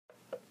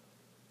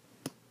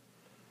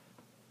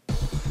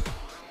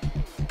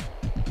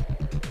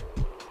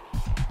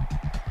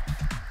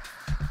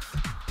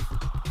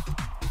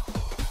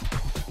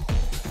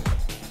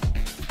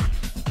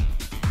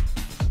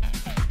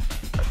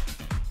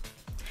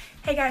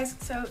Hey guys,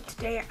 so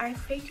today I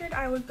figured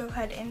I would go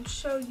ahead and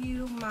show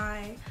you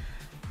my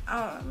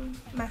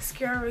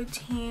mascara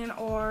routine,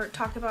 or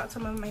talk about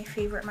some of my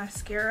favorite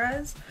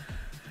mascaras.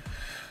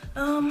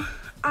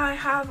 I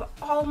have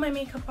all my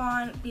makeup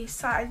on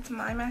besides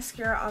my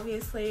mascara,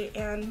 obviously,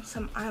 and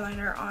some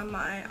eyeliner on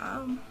my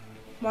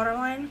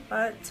waterline,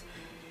 but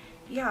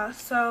yeah,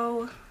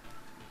 so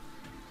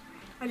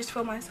I just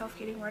filmed myself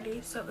getting ready.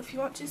 So if you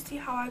want to see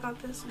how I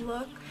got this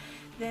look,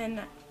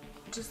 then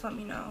just let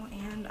me know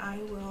and I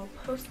will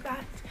post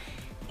that.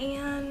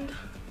 And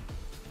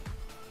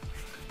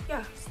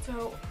yeah,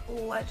 so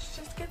let's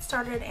just get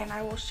started and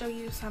I will show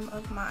you some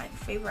of my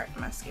favorite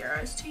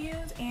mascaras to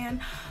use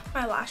and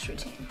my lash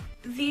routine.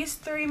 These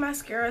three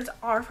mascaras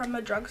are from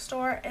the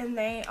drugstore and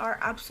they are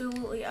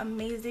absolutely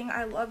amazing.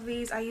 I love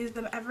these. I use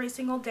them every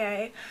single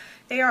day.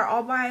 They are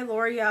all by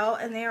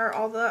L'Oreal and they are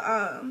all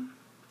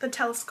the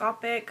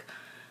telescopic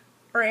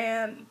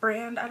brand,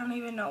 I don't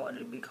even know what it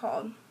would be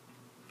called,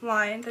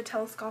 line, the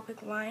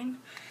telescopic line.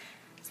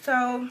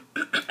 So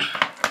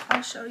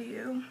I'll show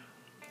you.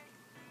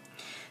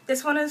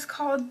 This one is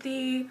called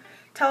the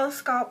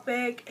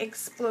Telescopic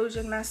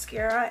Explosion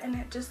Mascara and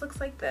it just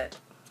looks like that.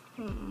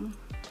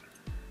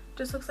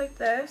 Just looks like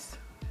this.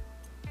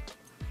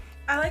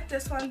 I like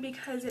this one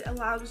because it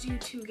allows you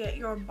to get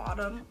your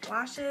bottom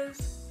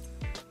lashes,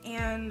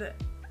 and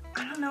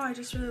I don't know, I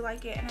just really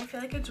like it, and I feel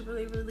like it's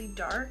really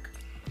dark.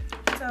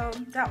 So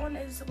that one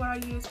is what I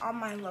use on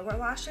my lower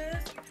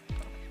lashes.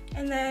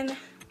 And then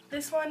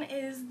this one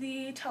is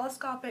the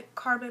Telescopic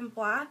Carbon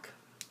Black.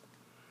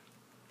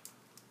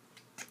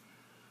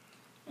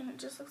 And it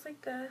just looks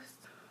like this.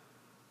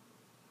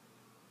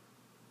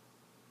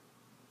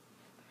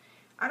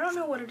 I don't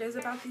know what it is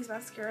about these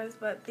mascaras,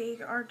 but they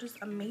are just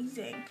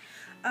amazing.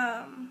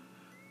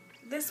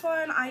 This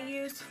one I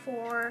use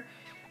for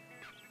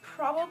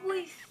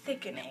probably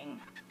thickening.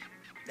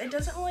 It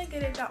doesn't really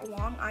get it that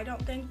long, I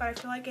don't think, but I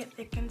feel like it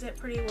thickens it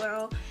pretty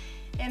well.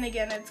 And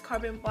again, it's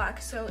carbon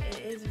black, so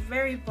it is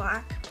very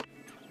black.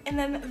 And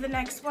then the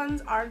next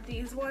ones are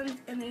these ones,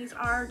 and these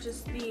are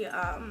just the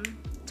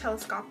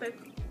telescopic,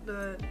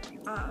 the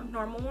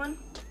normal one.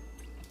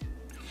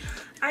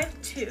 I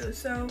have two.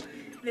 So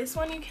this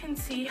one you can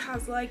see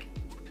has like,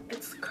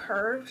 it's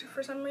curved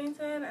for some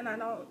reason, and I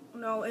don't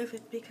know if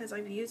it's because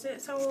I've used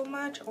it so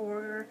much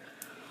or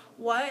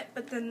what,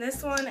 but then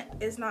this one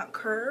is not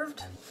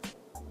curved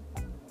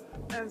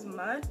as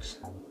much,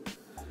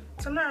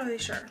 so I'm not really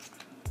sure.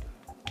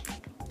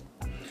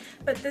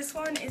 But this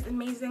one is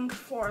amazing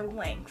for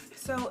length.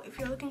 So if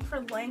you're looking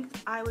for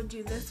length, I would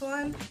do this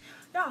one.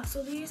 Yeah,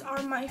 so these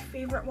are my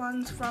favorite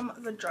ones from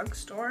the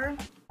drugstore.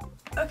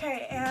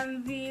 Okay,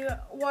 and the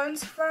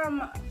ones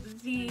from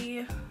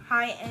the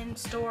high-end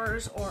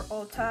stores or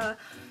Ulta,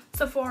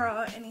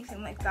 Sephora,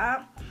 anything like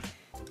that,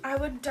 I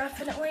would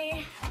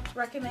definitely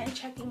recommend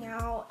checking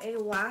out a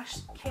lash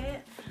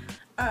kit.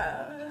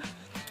 I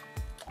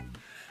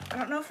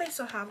don't know if they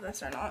still have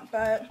this or not,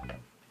 but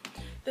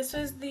this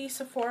is the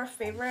Sephora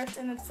Favorites,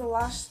 and it's the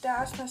Lash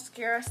Stash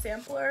Mascara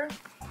Sampler.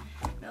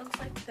 It looks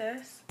like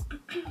this.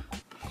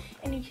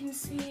 And you can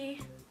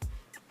see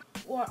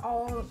what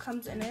all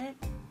comes in it.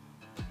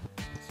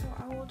 So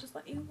I will just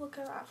let you look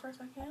at that for a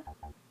second.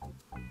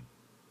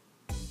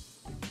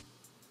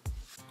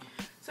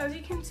 So as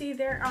you can see,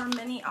 there are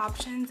many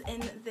options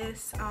in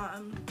this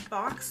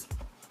box.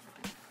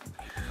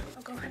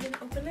 I'll go ahead and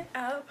open it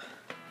up.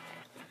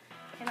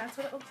 And that's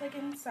what it looks like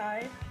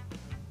inside.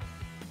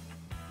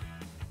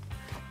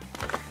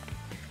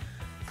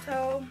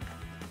 So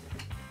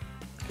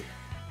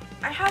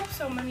I have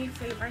so many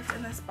favorites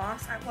in this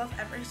box. I love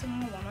every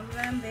single one of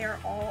them. They are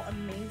all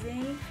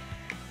amazing.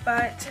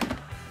 But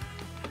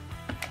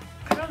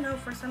I don't know,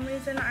 for some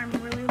reason I'm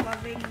really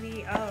loving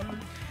the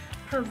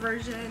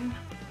Perversion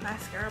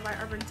mascara by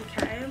Urban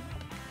Decay.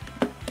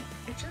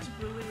 It's just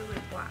really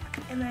black.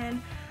 And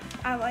then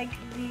I like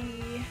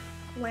the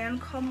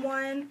Lancome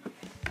one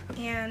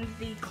and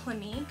the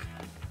Clinique.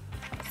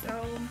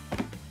 So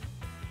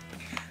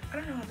I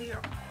don't know, they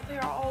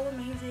are all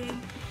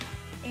amazing,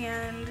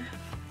 and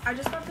I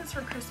just got this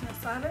for Christmas,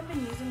 so I haven't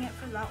been using it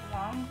for that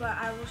long, but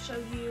I will show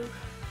you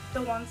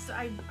the ones that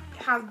I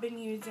have been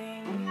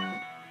using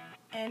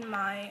in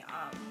my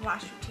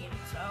lash routine.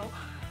 So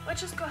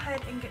let's just go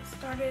ahead and get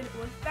started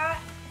with that,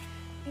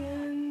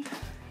 and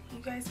you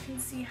guys can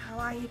see how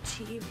I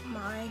achieve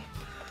my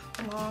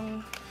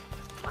long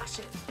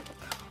lashes.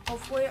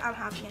 Hopefully I'm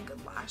having a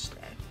good lash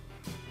day.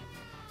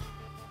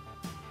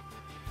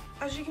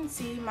 As you can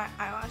see, my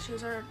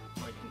eyelashes are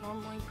like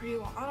normally pretty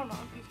long. I don't know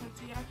if you can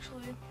see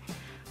actually,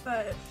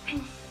 but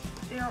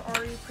they are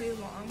already pretty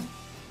long.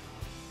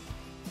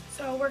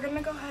 So we're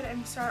gonna go ahead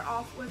and start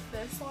off with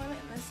this one,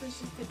 and this is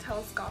just the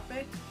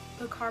telescopic,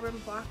 the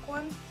carbon black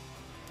one,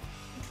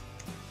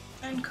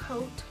 and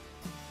coat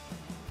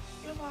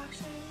your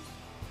lashes.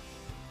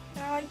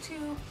 And I like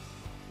to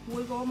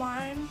wiggle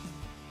mine,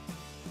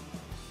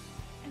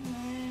 and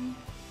then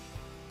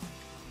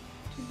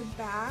to the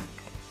back.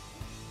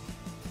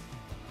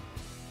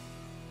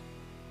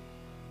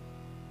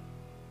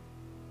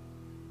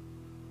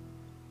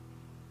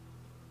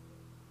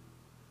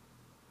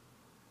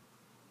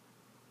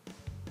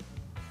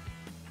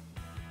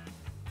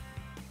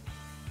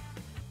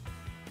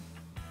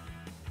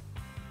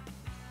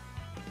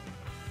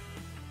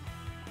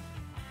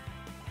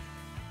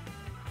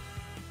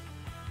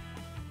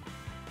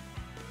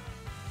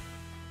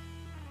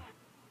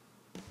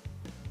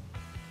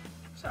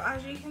 So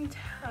as you can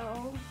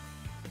tell,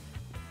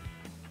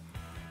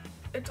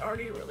 it's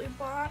already really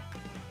black.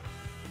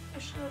 I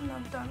shouldn't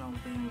have done a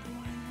winged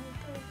line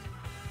with this,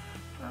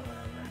 but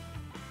whatever.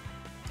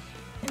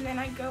 And then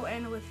I go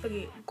in with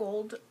the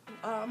gold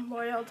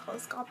L'Oreal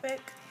Telescopic.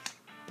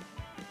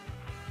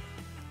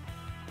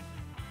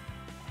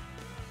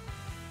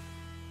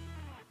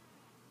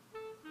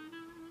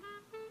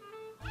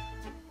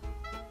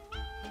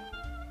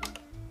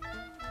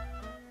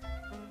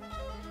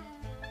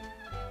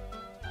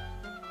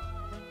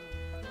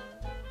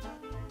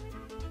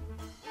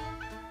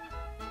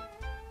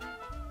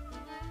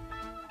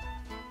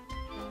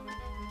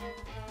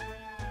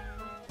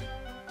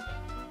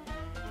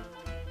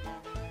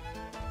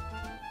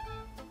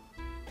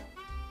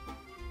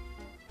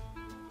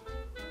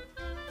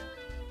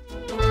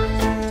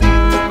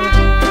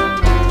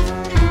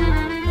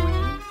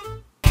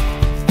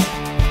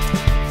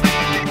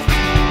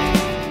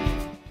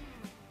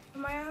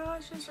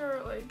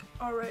 Are like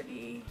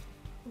already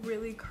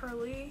really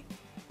curly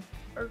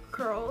or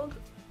curled,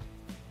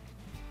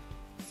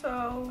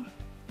 so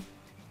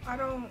I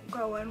don't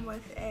go in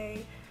with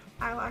a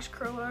eyelash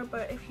curler,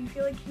 but if you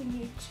feel like you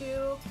need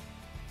to,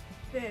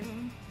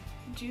 then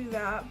do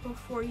that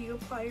before you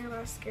apply your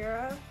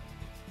mascara.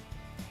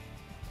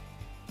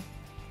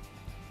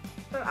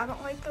 But I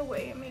don't like the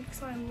way it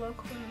makes mine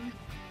look when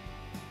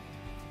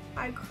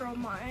I curl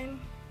mine.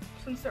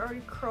 Since they're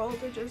already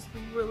curled, it just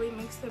really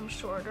makes them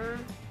shorter.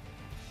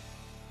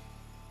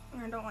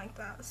 I don't like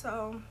that.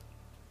 So,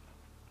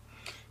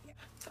 yeah.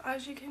 So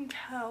as you can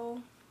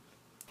tell,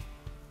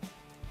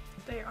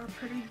 they are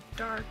pretty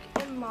dark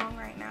and long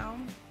right now.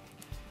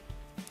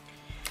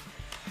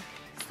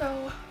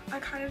 So I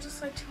kind of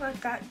just like to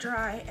let that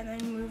dry and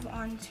then move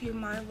on to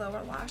my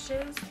lower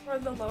lashes. For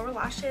the lower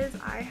lashes,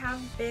 I have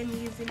been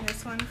using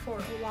this one for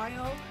a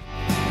while.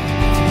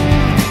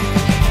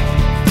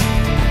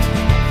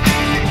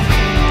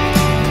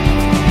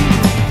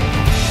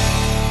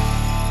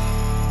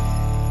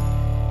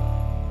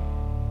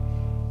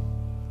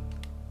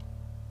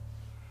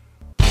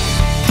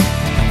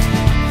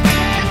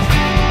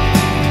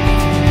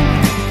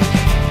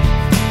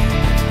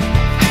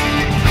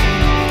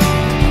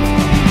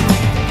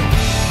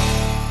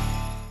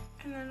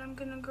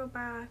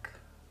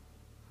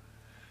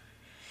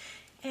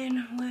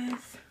 In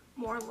with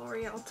more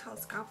L'Oreal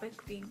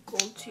Telescopic, the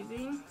gold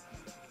tubing.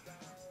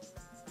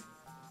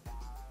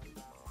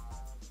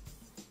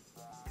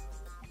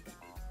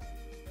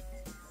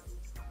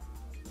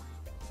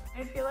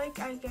 I feel like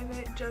I give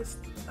it just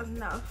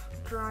enough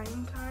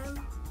drying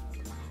time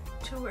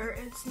to where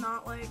it's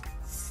not like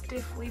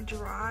stiffly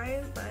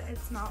dry, but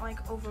it's not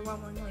like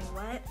overwhelmingly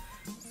wet.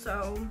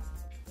 So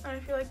I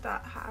feel like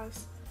that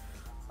has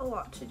a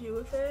lot to do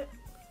with it.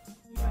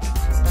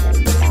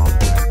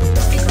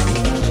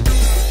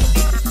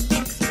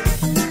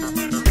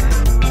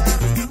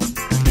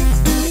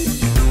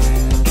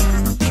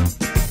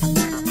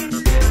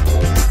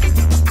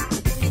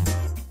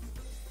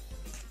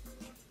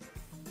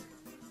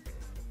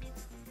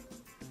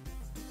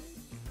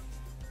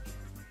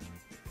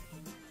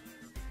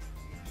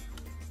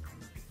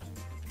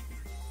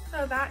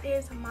 So that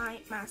is my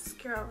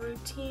mascara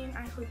routine.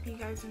 I hope you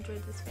guys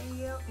enjoyed this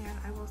video, and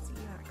I will see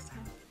you next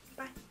time.